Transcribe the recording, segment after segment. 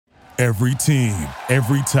Every team,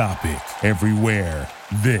 every topic, everywhere.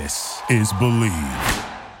 This is Believe.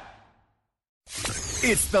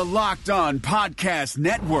 It's the Locked On Podcast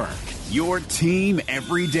Network, your team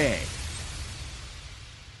every day.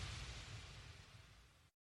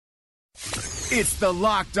 It's the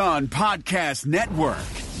Locked On Podcast Network,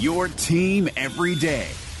 your team every day.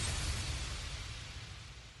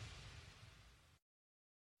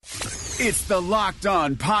 It's the Locked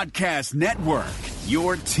On Podcast Network,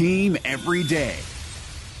 your team every day.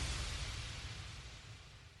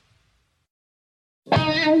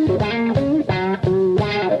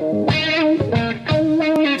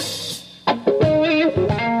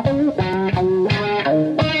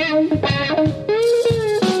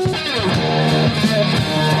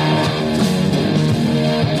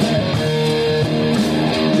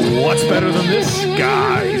 What's better than this?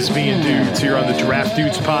 Guys being dudes here on the Draft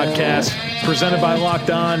Dudes podcast, presented by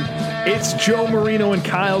Locked On. It's Joe Marino and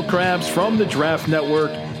Kyle Krabs from the Draft Network,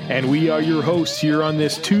 and we are your hosts here on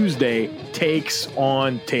this Tuesday Takes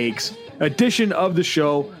on Takes edition of the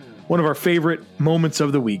show. One of our favorite moments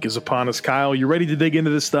of the week is upon us. Kyle, you ready to dig into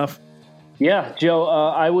this stuff? Yeah, Joe,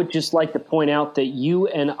 I would just like to point out that you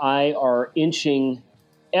and I are inching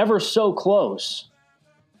ever so close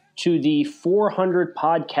to the 400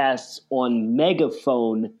 podcasts on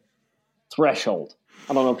Megaphone threshold.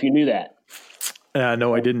 I don't know if you knew that.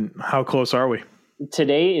 No, I didn't. How close are we?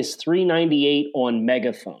 Today is 398 on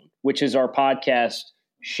Megaphone, which is our podcast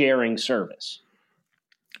sharing service.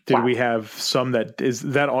 Did we have some that is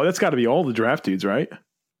that all? That's got to be all the Draft Dudes, right?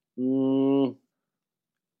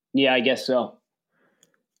 Yeah, I guess so.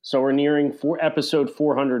 So we're nearing episode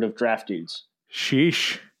 400 of Draft Dudes.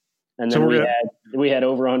 Sheesh. And then we had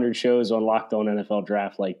over 100 shows on Locked On NFL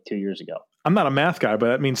Draft like 2 years ago. I'm not a math guy, but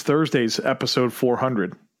that means Thursday's episode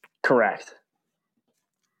 400. Correct.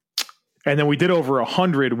 And then we did over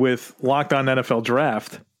 100 with Locked On NFL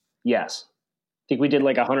Draft. Yes. I think we did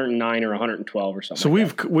like 109 or 112 or something. So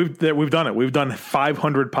we've done it. We've done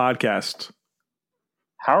 500 podcasts.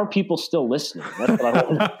 How are people still listening? That's what I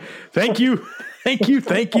want. Thank you.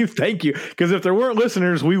 Because if there weren't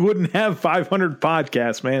listeners, we wouldn't have 500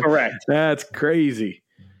 podcasts, man. Correct. That's crazy.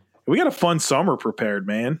 We got a fun summer prepared,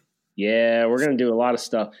 man. Yeah, we're going to do a lot of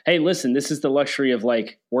stuff. Hey, listen, this is the luxury of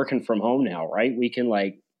like working from home now, right? We can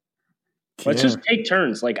let's just take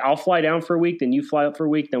turns. Like I'll fly down for a week, then you fly up for a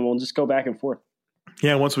week, then we'll just go back and forth.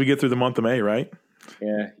 Yeah, once we get through the month of May, right?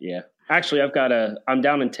 Yeah. Actually, I'm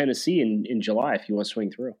down in Tennessee in July if you want to swing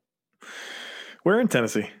through. Where in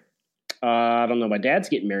Tennessee? I don't know. My dad's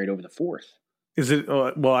getting married over the 4th. Is it?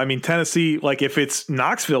 Well, I mean, Tennessee, like if it's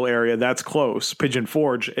Knoxville area, that's close. Pigeon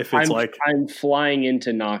Forge, if it's I'm flying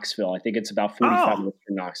into Knoxville. I think it's about 45 minutes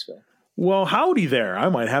from Knoxville. Well, howdy there. I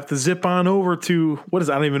might have to zip on over to, what is,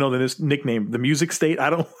 I don't even know the nickname, the Music State.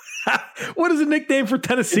 What is the nickname for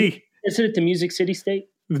Tennessee? Isn't it the Music City State?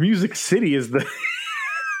 The Music City is the...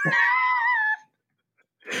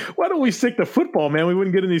 Why don't we stick to football, man? We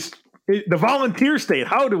wouldn't get in these... The Volunteer State.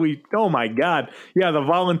 How do we... Oh, my God. Yeah, the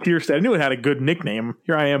Volunteer State. I knew it had a good nickname.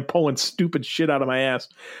 Here I am pulling stupid shit out of my ass.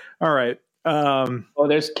 All right.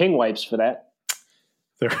 There's King Wipes for that.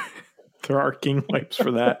 There are King Wipes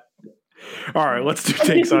for that. All right, let's do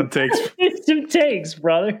takes on takes. It's some takes,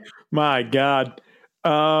 brother. My God.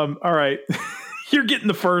 All right. You're getting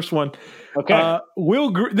the first one. Okay.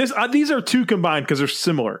 These are two combined because they're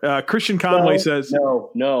similar. Christian Conway says...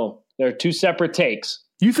 No. They're two separate takes.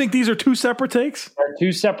 You think these are two separate takes? They're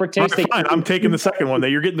two separate takes. Right, fine. I'm taking the second one.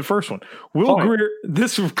 You're getting the first one. Will Greer,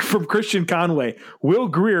 this is from Christian Conway. Will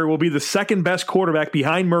Greer will be the second best quarterback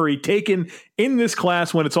behind Murray taken in this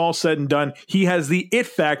class when it's all said and done. He has the it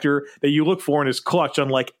factor that you look for in his clutch.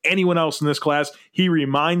 Unlike anyone else in this class, he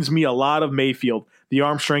reminds me a lot of Mayfield. The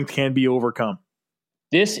arm strength can be overcome.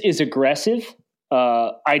 This is aggressive.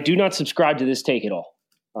 I do not subscribe to this take at all.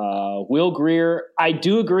 Will Greer, I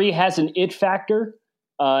do agree, has an it factor.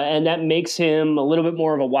 And that makes him a little bit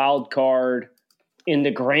more of a wild card in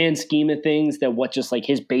the grand scheme of things than what just like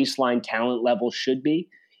his baseline talent level should be.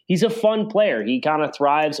 He's a fun player. He kind of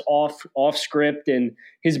thrives off script, and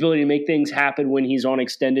his ability to make things happen when he's on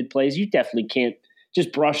extended plays. You definitely can't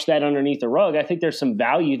just brush that underneath the rug. I think there's some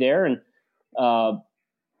value there.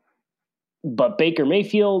 But Baker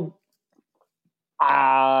Mayfield,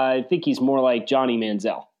 I think he's more like Johnny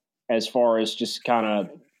Manziel as far as just kind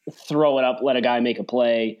of throw it up, let a guy make a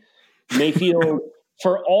play. Mayfield,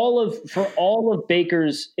 for all of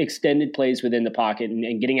Baker's extended plays within the pocket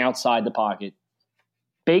and getting outside the pocket,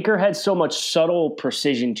 Baker had so much subtle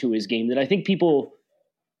precision to his game that I think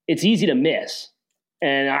it's easy to miss.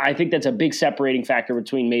 And I think that's a big separating factor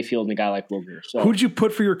between Mayfield and a guy like Will Grier. So who'd you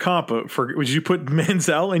put for your comp? Would you put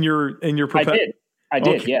Manziel in your I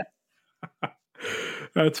did, yeah.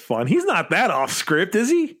 That's fun. He's not that off script, is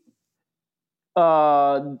he?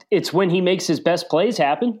 It's when he makes his best plays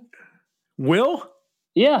happen. Will?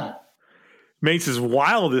 Yeah. Makes his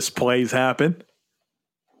wildest plays happen.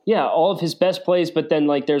 Yeah, all of his best plays, but then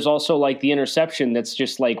like there's also like the interception that's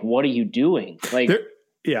just like, what are you doing? Like,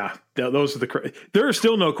 those are there is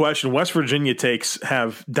still no question. West Virginia takes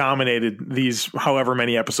have dominated these however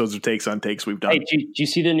many episodes of Takes on Takes we've done. Hey, did you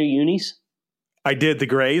see the new unis? I did, the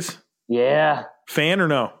Grays. Yeah. Fan or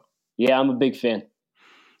no? Yeah, I'm a big fan.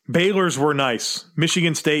 Baylor's were nice.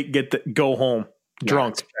 Michigan State go home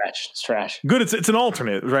drunk. It's trash. Good. It's an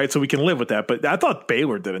alternate, right? So we can live with that. But I thought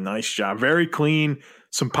Baylor did a nice job. Very clean.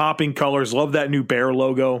 Some popping colors. Love that new bear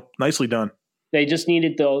logo. Nicely done. They just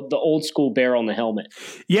needed the old school bear on the helmet.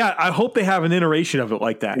 Yeah, I hope they have an iteration of it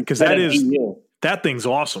like that because that thing's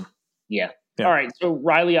awesome. Yeah. All right. So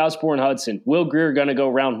Riley Osborne Hudson, Will Grier going to go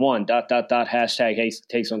round one. .. Hashtag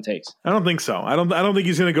Takes on Takes. I don't think so. I don't think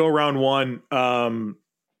he's going to go round one.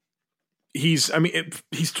 He's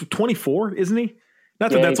 24, isn't he?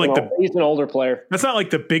 Not that that's like he's an older player. That's not like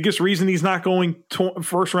the biggest reason he's not going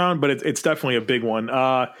first round, but it's definitely a big one.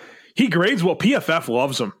 He grades well. PFF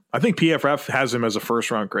loves him. I think PFF has him as a first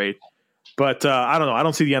round grade, but I don't know. I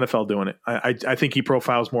don't see the NFL doing it. I think he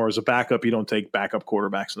profiles more as a backup. You don't take backup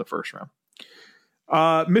quarterbacks in the first round.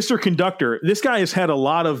 Mr. Conductor, this guy has had a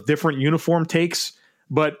lot of different uniform takes,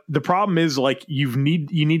 but the problem is like you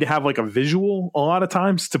need to have like a visual a lot of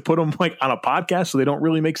times to put them like on a podcast, so they don't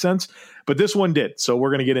really make sense. But this one did, so we're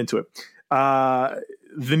going to get into it.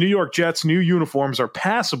 The New York Jets' new uniforms are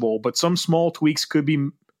passable, but some small tweaks could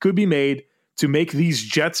be made to make these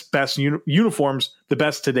Jets' best uniforms the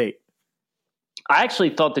best to date. I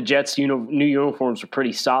actually thought the Jets' new uniforms were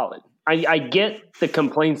pretty solid. I get the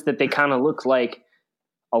complaints that they kind of look like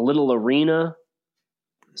a little arena.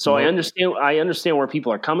 So I understand where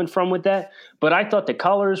people are coming from with that, but I thought the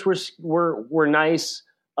colors were nice.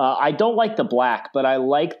 I don't like the black, but I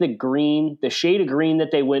like the green, the shade of green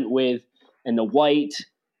that they went with, and the white.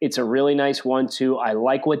 It's a really nice one too. I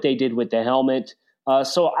like what they did with the helmet.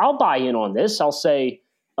 So I'll buy in on this. I'll say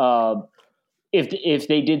if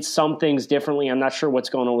they did some things differently, I'm not sure what's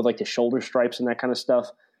going on with like the shoulder stripes and that kind of stuff.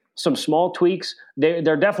 Some small tweaks.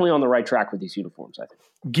 They're definitely on the right track with these uniforms, I think.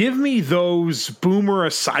 Give me those Boomer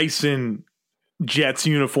Esiason Jets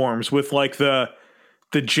uniforms with like the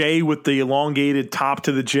J with the elongated top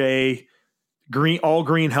to the J, all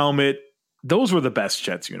green helmet. Those were the best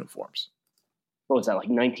Jets uniforms. What was that, like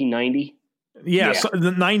 1990? Yeah. So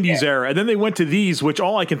the 90s era. And then they went to these, which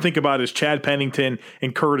all I can think about is Chad Pennington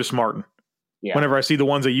and Curtis Martin. Yeah. Whenever I see the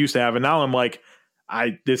ones they used to have. And now I'm like,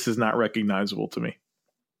 this is not recognizable to me.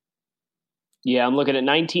 Yeah, I'm looking at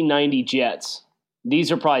 1990 Jets.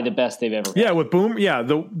 These are probably the best they've ever had. Yeah, with Boomer. Yeah,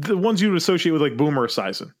 the ones you would associate with like Boomer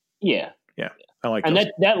Esiason. Yeah. I like and those.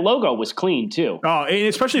 that logo was clean too. Oh, and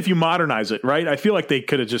especially if you modernize it, right? I feel like they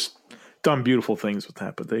could have just done beautiful things with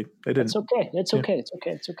that, but they didn't. It's okay. It's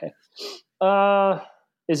okay.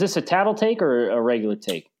 Is this a tattle take or a regular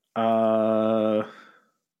take?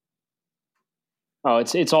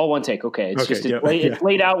 It's all one take. Okay. It's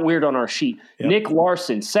laid out weird on our sheet. Yep. Nick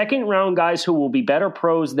Larson, second round guys who will be better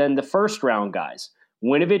pros than the first round guys.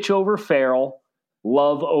 Winovich over Farrell,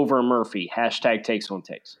 Love over Murphy. Hashtag Takes on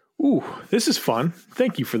Takes. Ooh, this is fun.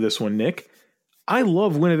 Thank you for this one, Nick. I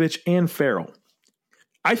love Winovich and Farrell.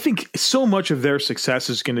 I think so much of their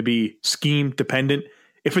success is going to be scheme dependent.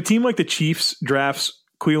 If a team like the Chiefs drafts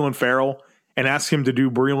Clelin Ferrell and asks him to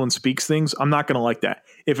do Breeland Speaks things, I'm not going to like that.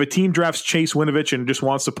 If a team drafts Chase Winovich and just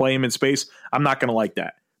wants to play him in space, I'm not going to like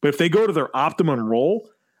that. But if they go to their optimum role,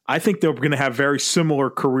 I think they're going to have very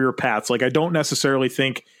similar career paths. Like I don't necessarily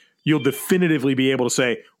think you'll definitively be able to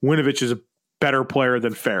say Winovich is a better player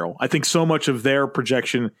than Farrell. I think so much of their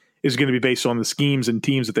projection is going to be based on the schemes and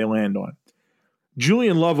teams that they land on.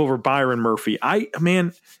 Julian Love over Byron Murphy. I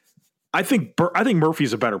think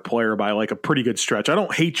Murphy's a better player by like a pretty good stretch. I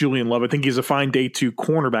don't hate Julian Love. I think he's a fine day 2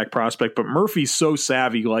 cornerback prospect, but Murphy's so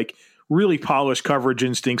savvy, like really polished coverage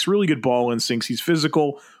instincts, really good ball instincts. He's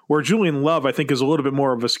physical, where Julian Love, I think, is a little bit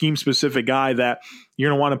more of a scheme-specific guy that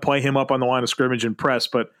you're going to want to play him up on the line of scrimmage and press,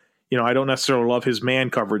 but I don't necessarily love his man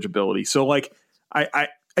coverage ability. So like I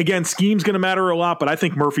again, scheme's going to matter a lot, but I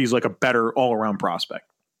think Murphy's like a better all-around prospect.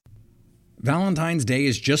 Valentine's Day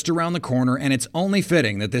is just around the corner, and it's only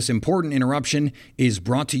fitting that this important interruption is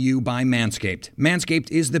brought to you by Manscaped. Manscaped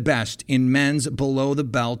is the best in men's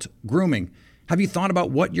below-the-belt grooming. Have you thought about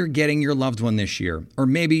what you're getting your loved one this year? Or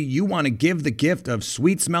maybe you want to give the gift of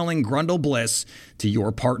sweet-smelling Grundle Bliss to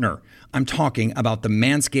your partner. I'm talking about the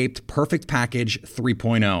Manscaped Perfect Package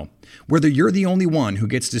 3.0. Whether you're the only one who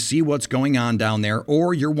gets to see what's going on down there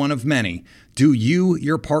or you're one of many, do you,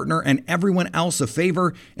 your partner, and everyone else a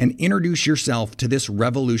favor and introduce yourself to this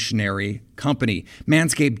revolutionary company.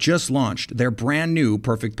 Manscaped just launched their brand new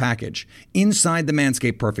Perfect Package. Inside the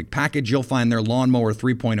Manscaped Perfect Package, you'll find their Lawnmower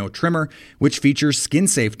 3.0 trimmer, which features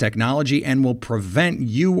skin-safe technology and will prevent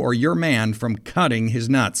you or your man from cutting his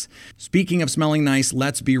nuts. Speaking of smelling nice,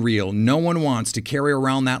 let's be real. No one wants to carry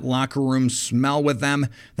around that locker room smell with them.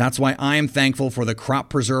 That's why I am thankful for the Crop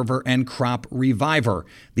Preserver and Crop Reviver.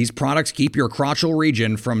 These products keep your crotchal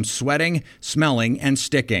region from sweating, smelling, and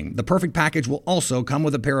sticking. The Perfect Package will also come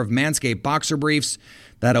with a pair of Manscaped boxer briefs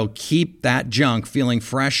that'll keep that junk feeling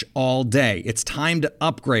fresh all day. It's time to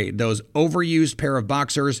upgrade those overused pair of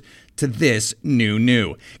boxers to this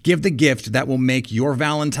new. Give the gift that will make your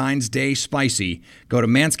Valentine's Day spicy. Go to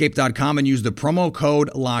manscaped.com and use the promo code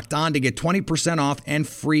LOCKEDON to get 20% off and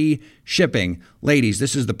free shipping. Ladies,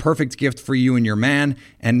 this is the perfect gift for you and your man.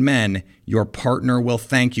 And men, your partner will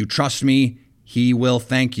thank you. Trust me, he will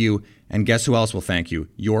thank you. And guess who else will thank you?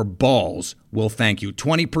 Your balls will thank you.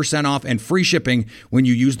 20% off and free shipping when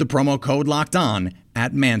you use the promo code LOCKEDON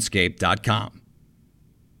at manscaped.com.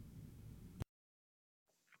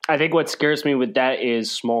 I think what scares me with that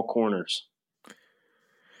is small corners.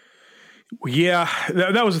 Yeah,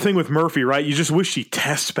 that was the thing with Murphy, right? You just wish he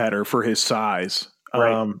tests better for his size.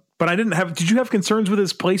 Right. But did you have concerns with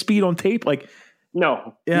his play speed on tape?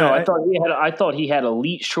 No. I thought he had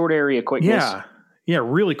elite short area quickness. Yeah,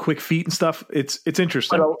 really quick feet and stuff. It's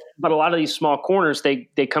interesting. But a lot of these small corners, they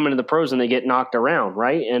come into the pros and they get knocked around,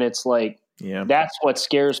 right? And it's that's what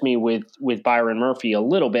scares me with Byron Murphy a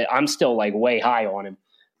little bit. I'm still way high on him.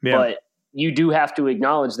 Yeah. But you do have to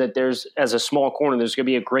acknowledge that as a small corner, there's going to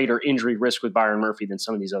be a greater injury risk with Byron Murphy than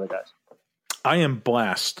some of these other guys. I am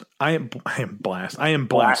blessed. I am blessed.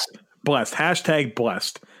 Hashtag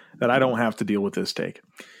blessed that I don't have to deal with this take.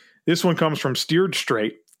 This one comes from Steered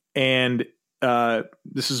Straight, and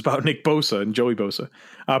this is about Nick Bosa and Joey Bosa.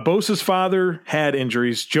 Bosa's father had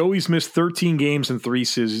injuries. Joey's missed 13 games in 3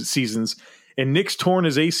 seasons, and Nick's torn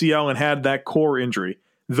his ACL and had that core injury.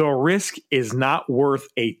 The risk is not worth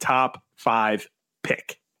a top 5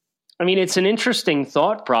 pick. I mean, it's an interesting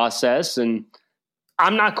thought process, and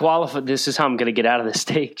I'm not qualified. This is how I'm going to get out of this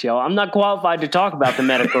take, Joe. I'm not qualified to talk about the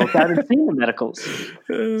medicals. I haven't seen the medicals.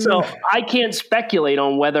 So I can't speculate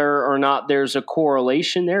on whether or not there's a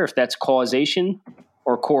correlation there, if that's causation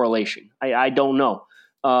or correlation. I don't know.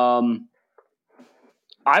 I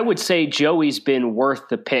would say Joey's been worth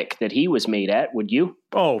the pick that he was made at. Would you?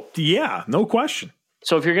 Oh, yeah, no question.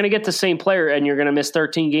 So if you're going to get the same player and you're going to miss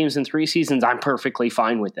 13 games in 3 seasons, I'm perfectly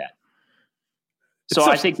fine with that. So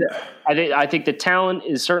I think the talent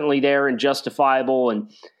is certainly there and justifiable.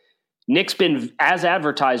 And Nick's been, as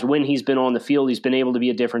advertised, when he's been on the field, he's been able to be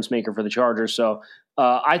a difference maker for the Chargers. So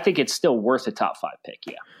I think it's still worth a top 5 pick.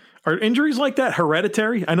 Yeah. Are injuries like that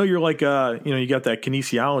hereditary? I know you're you got that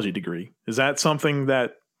kinesiology degree. Is that something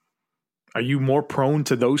that are you more prone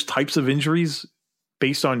to those types of injuries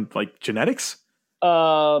based on genetics?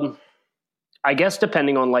 I guess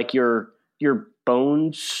depending on your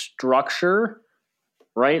bone structure,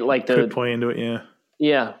 right? Could play into it. Yeah.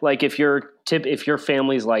 Yeah. If your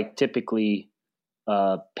family's typically,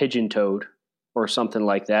 pigeon-toed or something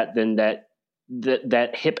like that, then that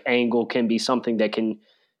hip angle can be something that can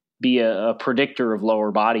be a predictor of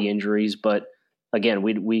lower body injuries. But again,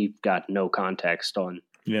 we've got no context on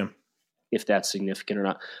if that's significant or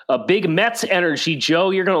not. A big Mets energy,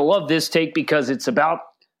 Joe. You're going to love this take because it's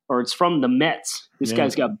from the Mets. This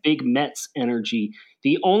guy's got big Mets energy.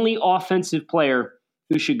 The only offensive player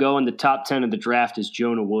who should go in the top 10 of the draft is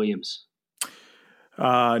Jonah Williams.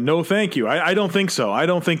 No, thank you. I don't think so. I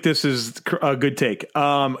don't think this is a good take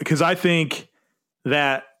because I think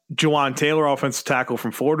that Juwan Taylor, offensive tackle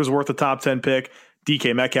from Florida, is worth a top 10 pick.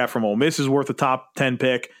 DK Metcalf from Ole Miss is worth a top 10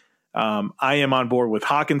 pick. I am on board with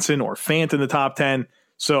Hawkinson or Fant in the top 10.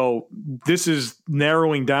 So this is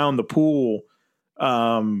narrowing down the pool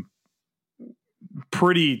with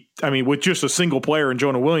just a single player in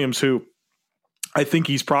Jonah Williams, who I think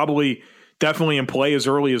he's definitely in play as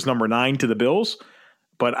early as number 9 to the Bills.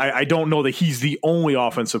 But I don't know that he's the only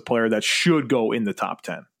offensive player that should go in the top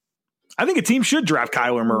 10. I think a team should draft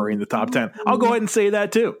Kyler Murray in the top 10. I'll go ahead and say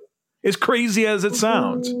that too. As crazy as it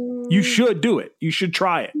sounds, you should do it. You should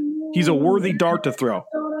try it. He's a worthy dart to throw.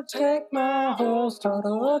 What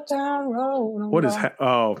is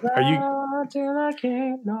are you?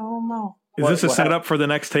 Is this a setup for the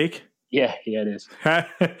next take? Yeah, it is.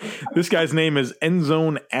 This guy's name is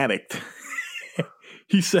Endzone Addict.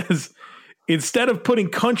 He says, instead of putting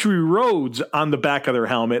Country Roads on the back of their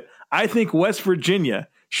helmet, I think West Virginia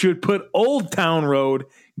should put Old Town Road.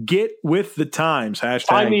 Get with the times.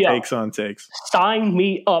 Hashtag takes on takes. Sign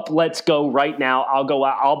me up. Let's go right now. I'll go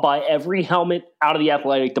out. I'll buy every helmet out of the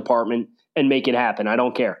athletic department and make it happen. I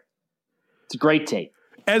don't care. It's a great take.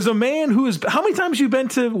 As a man who is, how many times have you been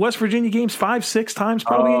to West Virginia games? 5, 6 times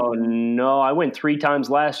probably? Oh, no. I went 3 times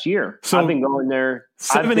last year. So I've been going there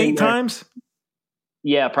 7, 8 times?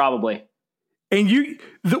 Yeah, probably. And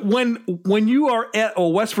when you are at a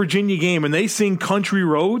West Virginia game and they sing Country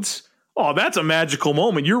Roads, oh, that's a magical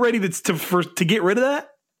moment. You're ready to get rid of that?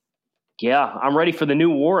 Yeah, I'm ready for the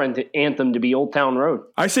new war anthem to be Old Town Road.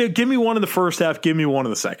 I say, give me one in the first half, give me one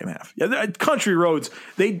in the second half. Yeah, Country Roads,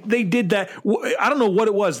 they did that. I don't know what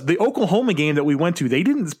it was. The Oklahoma game that we went to, they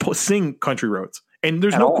didn't sing Country Roads. And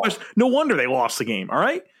there's no question. No wonder they lost the game, all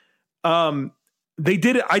right? They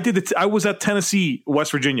did it. I was at Tennessee,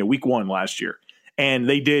 West Virginia, week 1 last year. And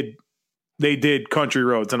they did Country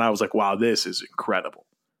Roads, and I was like, wow, this is incredible.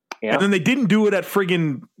 Yeah. And then they didn't do it at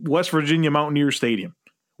friggin' West Virginia Mountaineer Stadium.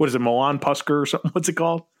 What is it, Milan Puskar or something? What's it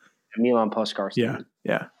called? Milan Puskar Stadium.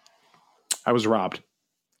 Yeah. I was robbed.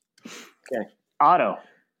 Okay. Otto.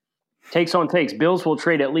 Takes on takes. Bills will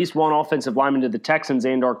trade at least one offensive lineman to the Texans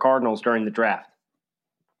and/or Cardinals during the draft.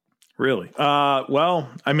 Really? Well,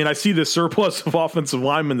 I mean, I see the surplus of offensive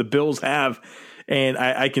linemen the Bills have, and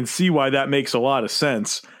I can see why that makes a lot of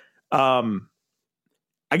sense.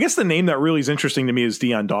 I guess the name that really is interesting to me is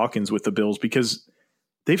Deion Dawkins with the Bills, because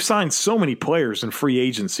they've signed so many players in free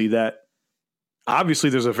agency that obviously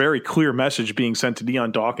there's a very clear message being sent to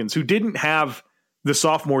Deion Dawkins, who didn't have the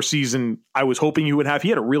sophomore season I was hoping he would have. He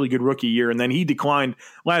had a really good rookie year, and then he declined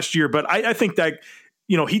last year. But I think that,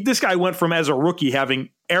 this guy went from, as a rookie, having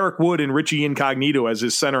Eric Wood and Richie Incognito as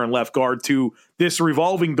his center and left guard to this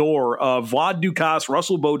revolving door of Vlad Dukas,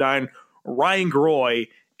 Russell Bodine, Ryan Groy,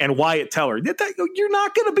 and Wyatt Teller. You're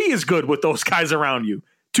not going to be as good with those guys around you.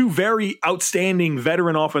 2 very outstanding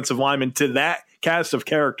veteran offensive linemen to that cast of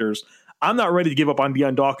characters. I'm not ready to give up on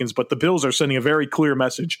Deion Dawkins, but the Bills are sending a very clear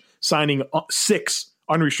message, signing 6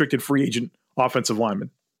 unrestricted free agent offensive linemen.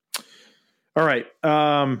 All right.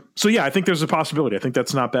 So yeah, I think there's a possibility. I think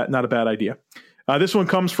that's not a bad idea. This one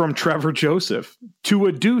comes from Trevor Joseph. To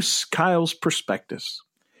adduce Kyle's prospectus,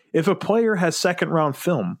 if a player has second-round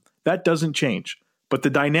film, that doesn't change, but the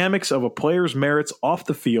dynamics of a player's merits off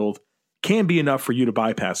the field can be enough for you to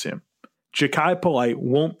bypass him. Jachai Polite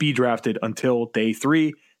won't be drafted until day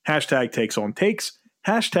 3. Hashtag takes on takes.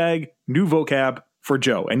 Hashtag new vocab for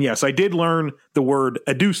Joe. And yes, I did learn the word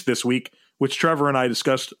adduce this week, which Trevor and I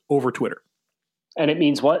discussed over Twitter. And it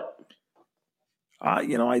means what? I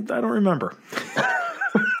don't remember.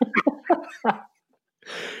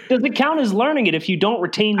 Does it count as learning it if you don't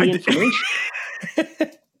retain the information?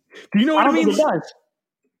 Do you know what it means? It does.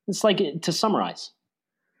 It's like to summarize.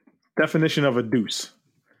 Definition of adduce.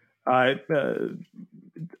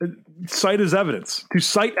 Cite as evidence. To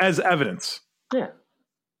cite as evidence. Yeah.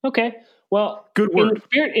 Okay. Well, good word.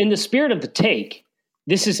 In the spirit of the take,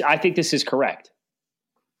 I think this is correct.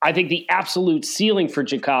 I think the absolute ceiling for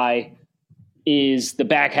Jachai is the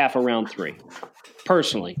back half of round 3.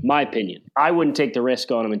 Personally, my opinion. I wouldn't take the risk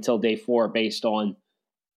on him until day 4 based on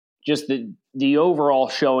just the overall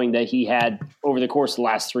showing that he had over the course of the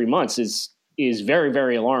last 3 months is very,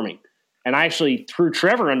 very alarming. And I actually threw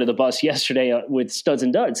Trevor under the bus yesterday with Studs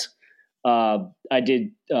and Duds. I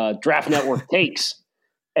did Draft Network takes,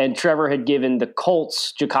 and Trevor had given the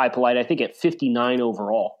Colts Jachai Polite, I think, at 59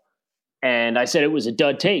 overall. And I said it was a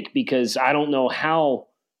dud take because I don't know how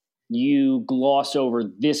you gloss over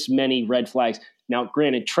this many red flags. Now,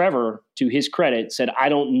 granted, Trevor, to his credit, said, I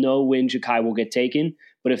don't know when Jachai will get taken,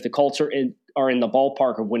 but if the Colts are in the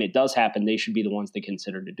ballpark of when it does happen, they should be the ones they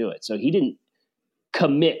consider to do it. So he didn't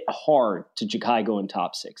commit hard to Jachai going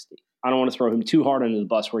top 60. I don't want to throw him too hard under the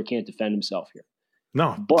bus where he can't defend himself here.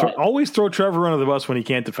 No, but always throw Trevor under the bus when he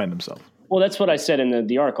can't defend himself. Well, that's what I said in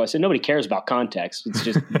the article. I said nobody cares about context. It's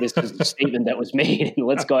just this is the statement that was made, and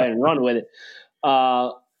let's go ahead and run with it.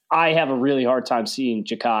 I have a really hard time seeing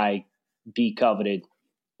Jachai be coveted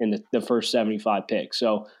in the first 75 picks.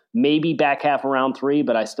 So maybe back half of round 3,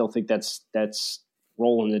 but I still think that's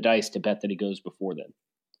rolling the dice to bet that he goes before then.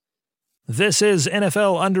 This is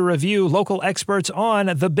NFL Under Review, local experts on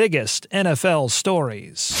the biggest NFL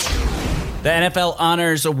stories. The NFL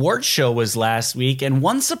Honors Award Show was last week, and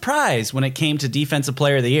one surprise when it came to Defensive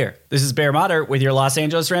Player of the Year. This is Bear Motter with your Los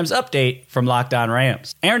Angeles Rams update from Locked On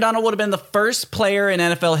Rams. Aaron Donald would have been the first player in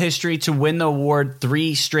NFL history to win the award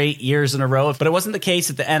 3 straight years in a row, but it wasn't the case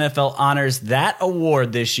at the NFL Honors. That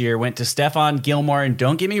award this year went to Stephon Gilmore, and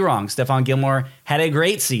don't get me wrong, Stephon Gilmore had a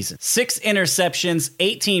great season. 6 interceptions,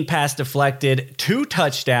 18 pass deflected, 2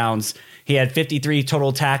 touchdowns. He had 53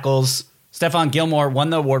 total tackles. Stephon Gilmore won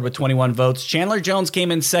the award with 21 votes. Chandler Jones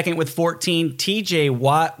came in second with 14. TJ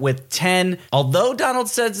Watt with 10. Although Donald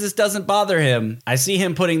says this doesn't bother him, I see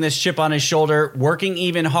him putting this chip on his shoulder, working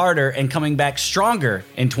even harder, and coming back stronger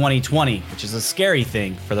in 2020, which is a scary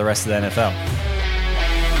thing for the rest of the NFL.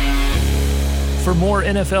 For more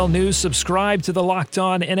NFL news, subscribe to the Locked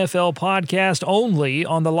On NFL podcast only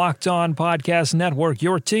on the Locked On Podcast Network,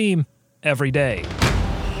 your team every day.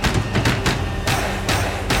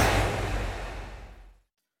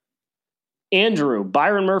 Andrew,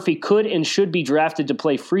 Byron Murphy could and should be drafted to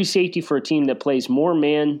play free safety for a team that plays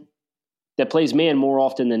man more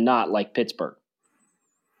often than not, like Pittsburgh.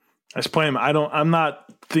 I just play him. I'm not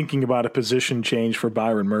thinking about a position change for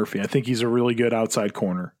Byron Murphy. I think he's a really good outside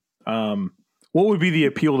corner. What would be the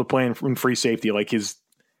appeal to playing in free safety? Like his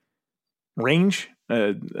range?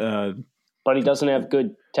 But he doesn't have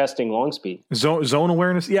good testing long speed. Zone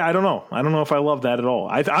awareness? Yeah, I don't know. I don't know if I love that at all.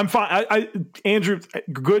 I'm fine. Andrew,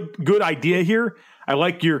 good idea here. I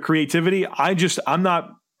like your creativity. I'm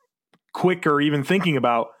not quick or even thinking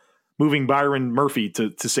about moving Byron Murphy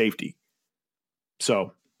to safety.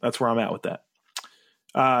 So that's where I'm at with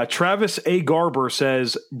that. Travis A. Garber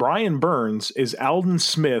says, Brian Burns is Aldon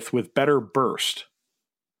Smith with better burst.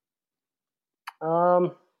 Do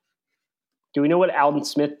we know what Aldon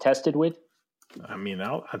Smith tested with? I mean,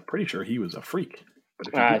 I'm pretty sure he was a freak.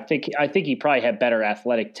 But I think he probably had better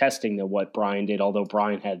athletic testing than what Brian did, although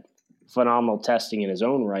Brian had phenomenal testing in his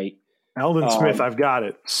own right. Aldon Smith, I've got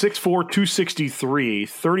it. 6'4", 263,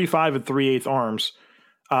 35 and 3/8 arms.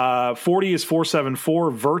 40 is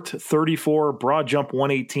 4.74, vert 34, broad jump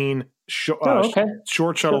 118, short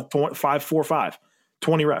shuttle 5.45,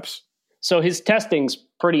 20 reps. So his testing's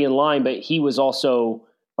pretty in line, but he was also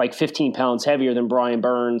like 15 pounds heavier than Brian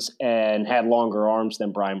Burns and had longer arms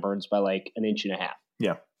than Brian Burns by like 1.5 inches.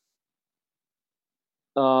 Yeah.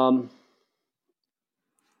 But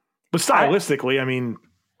stylistically, I mean,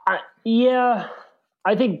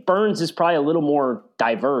 I think Burns is probably a little more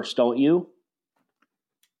diverse, don't you?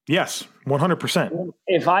 Yes, 100%.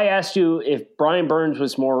 If I asked you if Brian Burns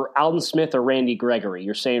was more Aldon Smith or Randy Gregory,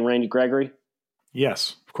 you're saying Randy Gregory?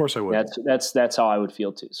 Yes, of course I would. That's how I would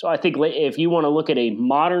feel too. So I think if you want to look at a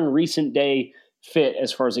modern recent day fit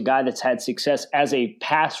as far as a guy that's had success as a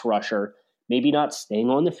pass rusher, maybe not staying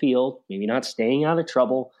on the field, maybe not staying out of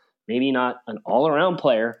trouble, maybe not an all-around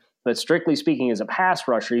player, but strictly speaking as a pass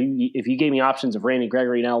rusher, if you gave me options of Randy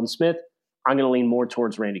Gregory and Aldon Smith, I'm going to lean more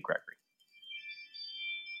towards Randy Gregory.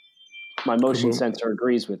 My motion sensor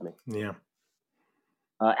agrees with me. Yeah.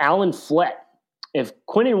 Alan Flett. If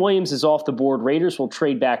Quinnen Williams is off the board, Raiders will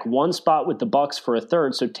trade back one spot with the Bucs for a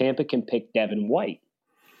third, so Tampa can pick Devin White.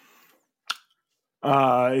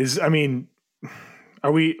 What's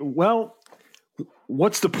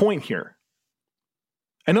the point here?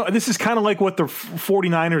 I know this is kind of like what the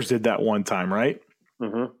 49ers did that one time, right?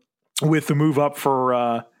 Mm-hmm. With the move up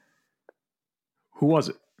for, who was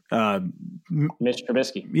it? Mitch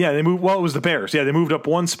Trubisky. Yeah, it was the Bears. Yeah, they moved up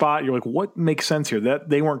one spot. You're like, what makes sense here? That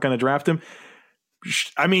they weren't going to draft him.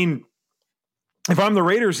 I mean, if I'm the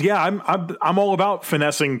Raiders, yeah, I'm all about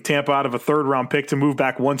finessing Tampa out of a 3rd round pick to move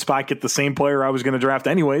back one spot, get the same player I was going to draft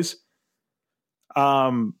anyways.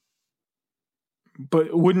 But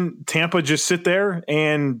wouldn't Tampa just sit there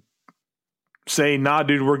and say, nah,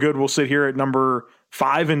 dude, we're good. We'll sit here at number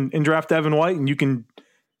 5 and draft Devin White, and you can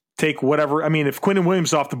take whatever. I mean, if Quinnen Williams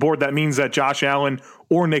is off the board, that means that Josh Allen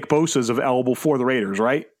or Nick Bosa is available for the Raiders,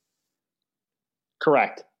 right?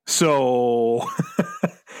 Correct. So,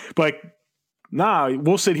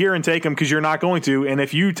 we'll sit here and take him because you're not going to. And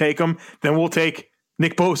if you take him, then we'll take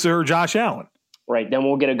Nick Bosa or Josh Allen. Right. Then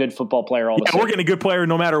we'll get a good football player all the time. We're getting a good player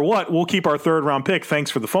no matter what. We'll keep our 3rd round pick. Thanks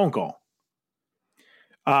for the phone call.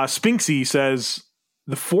 Spinksy says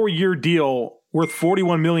the 4-year deal worth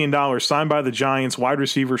 $41 million signed by the Giants wide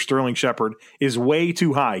receiver Sterling Shepard is way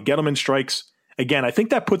too high. Gettleman strikes again. I think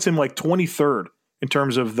that puts him like 23rd in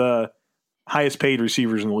terms of the highest paid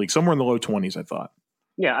receivers in the league, somewhere in the low 20s, I thought.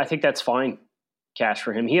 Yeah, I think that's fine cash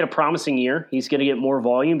for him. He had a promising year. He's going to get more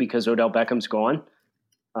volume because Odell Beckham's gone.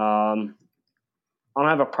 I don't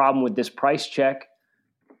have a problem with this price check.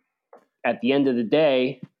 At the end of the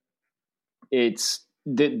day, it's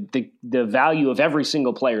the value of every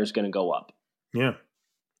single player is going to go up. Yeah.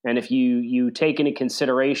 And if you take into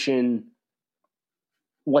consideration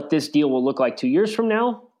what this deal will look like 2 years from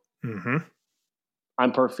now,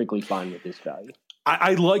 I'm perfectly fine with this value.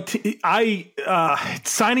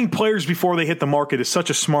 Signing players before they hit the market is such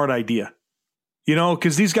a smart idea,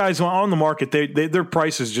 because these guys on the market, their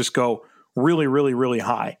prices just go really, really, really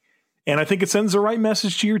high. And I think it sends the right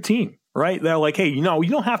message to your team, right? They're like, hey, you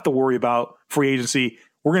don't have to worry about free agency.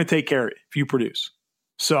 We're going to take care of it if you produce.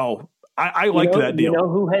 So I liked that deal. You know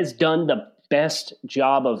who has done the best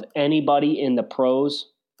job of anybody in the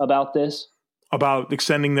pros about this? About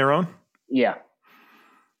extending their own? Yeah.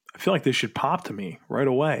 I feel like this should pop to me right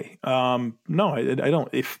away. No, I don't.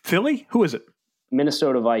 If Philly? Who is it?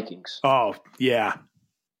 Minnesota Vikings. Oh, yeah.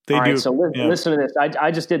 They All do. right, so listen to this.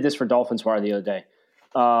 I just did this for Dolphins Wire the other day.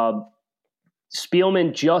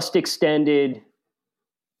 Spielman just extended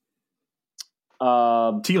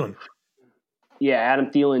Thielen. Yeah, Adam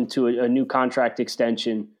Thielen to a new contract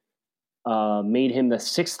extension, made him the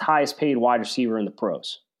 6th highest paid wide receiver in the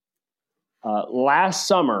pros. Last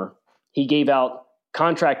summer, he gave out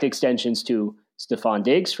contract extensions to Stephon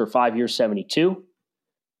Diggs for 5 years, $72,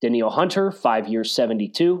 Danielle Hunter, 5 years,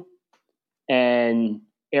 $72, and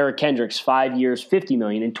Eric Kendricks, 5 years, $50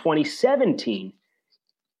 million. In 2017,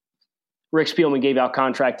 Rick Spielman gave out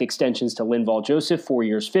contract extensions to Linval Joseph, 4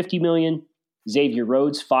 years, $50 million, Xavier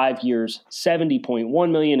Rhodes, 5 years,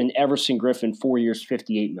 $70.1 million, and Everson Griffin, 4 years,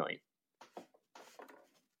 $58 million.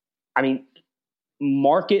 I mean,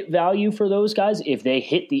 market value for those guys, if they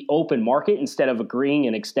hit the open market instead of agreeing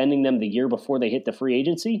and extending them the year before they hit the free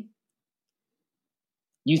agency,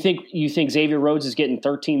 you think Xavier Rhodes is getting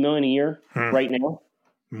 $13 million a year right now?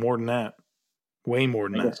 More than that. Way more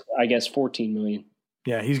than that. I guess $14 million.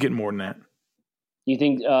 Yeah, he's getting more than that. You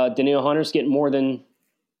think Danielle Hunter's getting more than?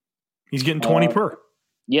 He's getting 20 per.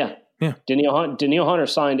 Yeah. Danielle Hunter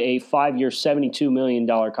signed a 5 year, $72 million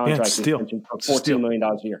contract extension for $14 million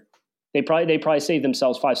a year. They probably saved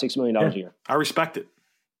themselves $5-6 million a year. I respect it.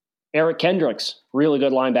 Eric Kendricks, really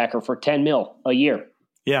good linebacker for $10 million a year.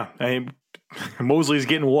 Yeah. Mosley's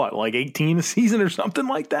getting what, like 18 a season or something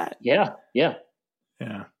like that? Yeah.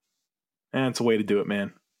 And it's a way to do it,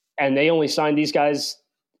 man. And they only signed these guys,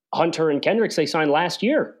 Hunter and Kendricks, they signed last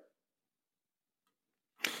year.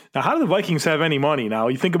 Now, how do the Vikings have any money now?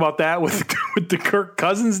 You think about that with the Kirk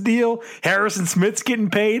Cousins deal, Harrison Smith's getting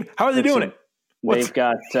paid. How are they doing it? They've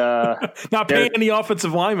got not paying any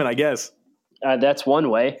offensive linemen, I guess. That's one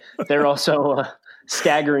way. They're also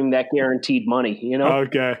staggering that guaranteed money.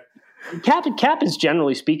 Okay. Cap is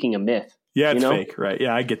generally speaking a myth. Yeah, it's fake, right?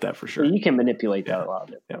 Yeah, I get that for sure. You can manipulate that a lot of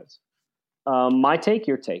different ways. My take,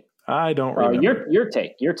 your take. I don't remember. Your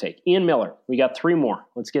take. Ian Miller. We got 3 more.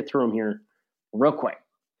 Let's get through them here real quick.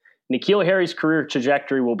 N'Keal Harry's career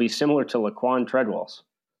trajectory will be similar to Laquan Treadwell's.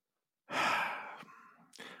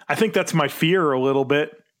 I think that's my fear a little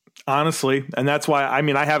bit, honestly. And that's why,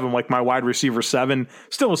 I have him like my wide receiver 7,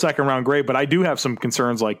 still a second round grade, but I do have some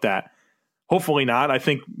concerns like that. Hopefully not. I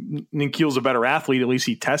think N'Keal's a better athlete. At least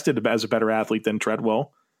he tested as a better athlete than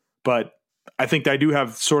Treadwell. But I think I do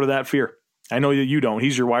have sort of that fear. I know that you don't.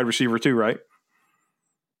 He's your wide receiver too, right?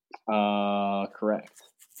 Correct.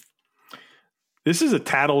 This is a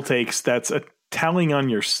tattle takes that's a telling on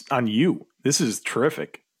you. This is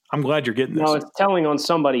terrific. I'm glad you're getting this. No, it's telling on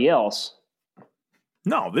somebody else.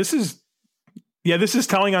 No, this is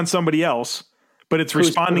telling on somebody else, but it's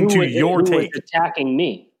responding to your take. Attacking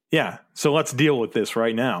me. Yeah, so let's deal with this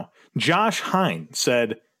right now. Josh Hine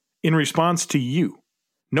said, in response to you,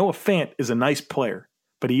 Noah Fant is a nice player,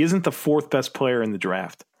 but he isn't the 4th best player in the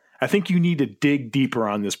draft. I think you need to dig deeper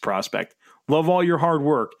on this prospect. Love all your hard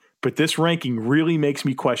work, but this ranking really makes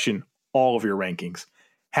me question all of your rankings.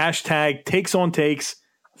 Hashtag takes on takes,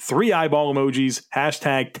 3 eyeball emojis,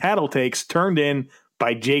 hashtag tattle takes turned in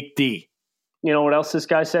by Jake D. You know what else this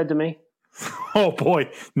guy said to me? Oh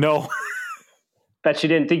boy, no. Bet you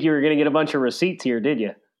didn't think you were going to get a bunch of receipts here, did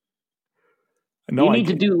you? No, you need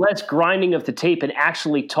to do less grinding of the tape and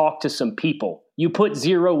actually talk to some people. You put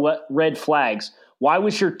 0 red flags. Why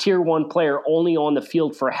was your tier 1 player only on the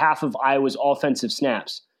field for half of Iowa's offensive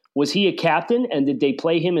snaps? Was he a captain, and did they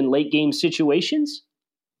play him in late game situations?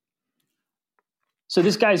 So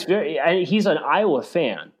this guy's he's an Iowa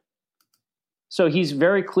fan. So he's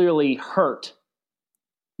very clearly hurt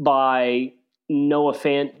by Noah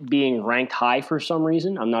Fant being ranked high for some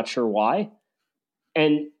reason. I'm not sure why.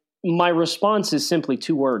 And my response is simply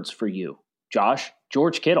 2 words for you, Josh: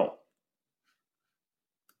 George Kittle.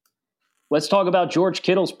 Let's talk about George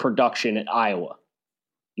Kittle's production at Iowa.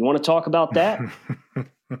 You want to talk about that?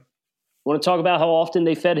 Want to talk about how often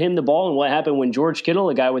they fed him the ball and what happened when George Kittle,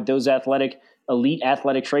 a guy with those elite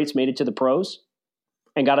athletic traits, made it to the pros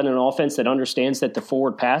and got in an offense that understands that the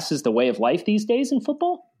forward pass is the way of life these days in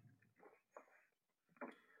football?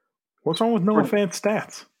 What's wrong with no advanced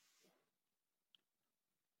stats?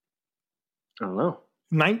 I don't know.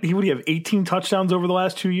 Would he have 18 touchdowns over the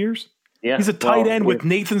last 2 years? Yeah. He's a tight end with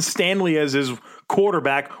Nathan Stanley as his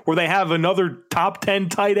quarterback, where they have another top 10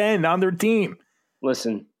 tight end on their team.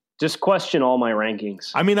 Listen, just question all my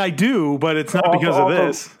rankings. I mean, I do, but it's not because of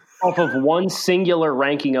this. Off of one singular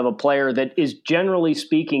ranking of a player that is, generally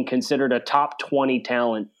speaking, considered a top 20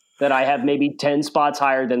 talent that I have maybe 10 spots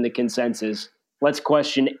higher than the consensus. Let's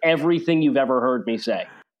question everything you've ever heard me say.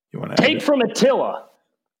 Take from Attila.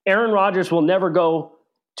 Aaron Rodgers will never go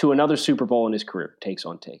to another Super Bowl in his career. Takes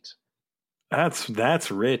on takes.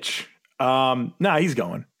 That's rich. He's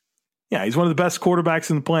going. Yeah, he's one of the best quarterbacks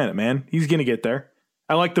in the planet, man. He's going to get there.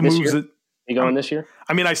 I like the moves that. You going this year?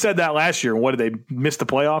 I mean, I said that last year. What did they miss the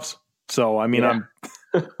playoffs? So I mean, I'm.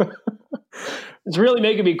 It's really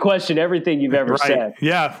making me question everything you've ever said.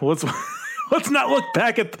 Yeah, let's not look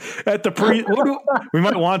back at the pre. We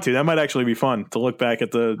might want to. That might actually be fun to look back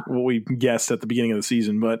at what we guessed at the beginning of the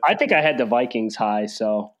season. But I think I had the Vikings high,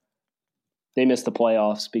 so they missed the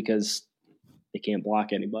playoffs because they can't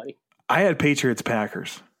block anybody. I had Patriots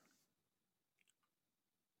Packers.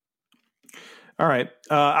 All right.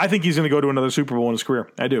 I think he's going to go to another Super Bowl in his career.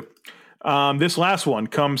 I do. This last one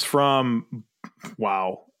comes from,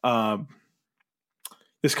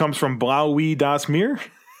 this comes from Blaui Das Mir.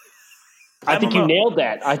 I think you nailed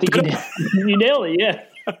that. I think you nailed it, yeah.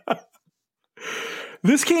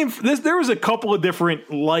 There was a couple of different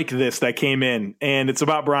like this that came in, and it's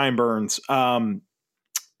about Brian Burns.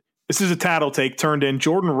 This is a tattle take turned in.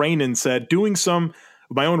 Jordan Raynon said, doing some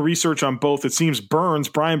of my own research on both, it seems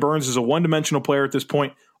Brian Burns is a one-dimensional player at this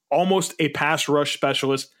point, almost a pass rush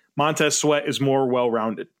specialist. Montez Sweat is more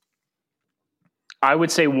well-rounded. I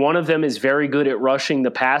would say one of them is very good at rushing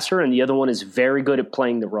the passer, and the other one is very good at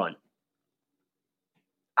playing the run.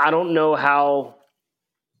 I don't know how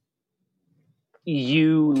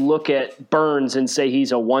you look at Burns and say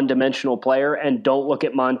he's a one-dimensional player and don't look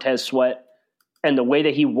at Montez Sweat and the way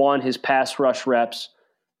that he won his pass rush reps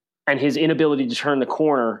and his inability to turn the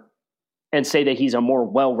corner and say that he's a more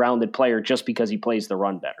well-rounded player just because he plays the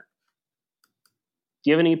run better. Do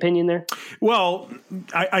you have any opinion there? Well,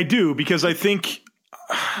 I do, because I think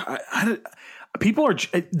people are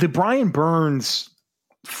 – the Brian Burns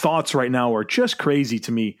thoughts right now are just crazy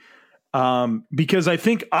to me, because I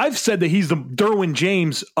think I've said that he's the Derwin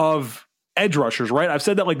James of edge rushers, right? I've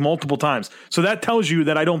said that like multiple times. So that tells you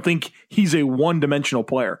that I don't think he's a one-dimensional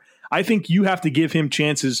player. I think you have to give him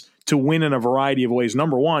chances to win in a variety of ways.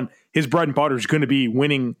 Number one, his bread and butter is going to be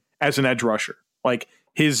winning as an edge rusher. Like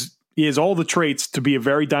he has all the traits to be a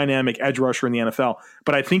very dynamic edge rusher in the NFL,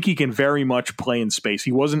 but I think he can very much play in space.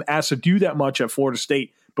 He wasn't asked to do that much at Florida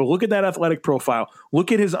State, but look at that athletic profile.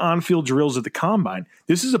 Look at his on-field drills at the combine.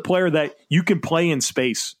 This is a player that you can play in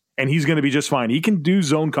space, and he's going to be just fine. He can do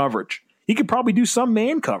zone coverage. He could probably do some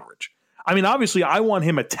man coverage. I mean, obviously, I want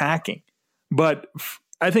him attacking, but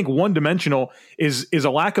I think one-dimensional is a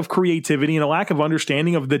lack of creativity and a lack of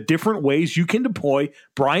understanding of the different ways you can deploy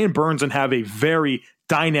Brian Burns and have a very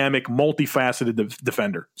dynamic, multifaceted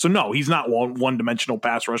defender. So, no, he's not one-dimensional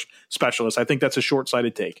pass rush specialist. I think that's a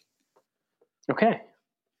short-sighted take. Okay.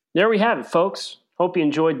 There we have it, folks. Hope you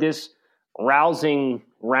enjoyed this rousing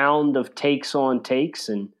round of takes on takes,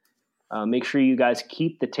 and make sure you guys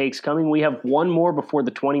keep the takes coming. We have one more before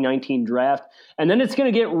the 2019 draft, and then it's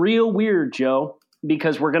going to get real weird, Joe,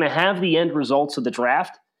 because we're going to have the end results of the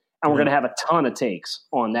draft, and we're going to have a ton of takes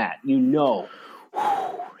on that.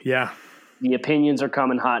 Yeah. The opinions are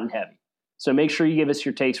coming hot and heavy. So make sure you give us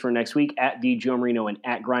your takes for next week at @DJoeMarino and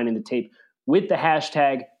at Grinding the Tape with the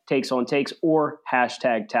hashtag takes on takes or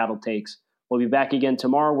hashtag tattle takes. We'll be back again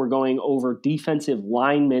tomorrow. We're going over defensive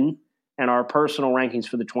linemen and our personal rankings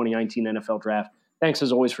for the 2019 NFL Draft. Thanks,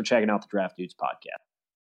 as always, for checking out the Draft Dudes podcast.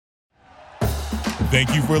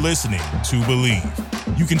 Thank you for listening to Believe.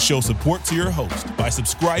 You can show support to your host by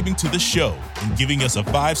subscribing to the show and giving us a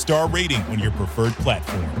 5-star rating on your preferred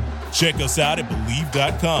platform. Check us out at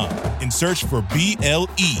Believe.com and search for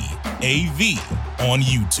BLEAV on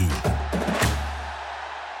YouTube.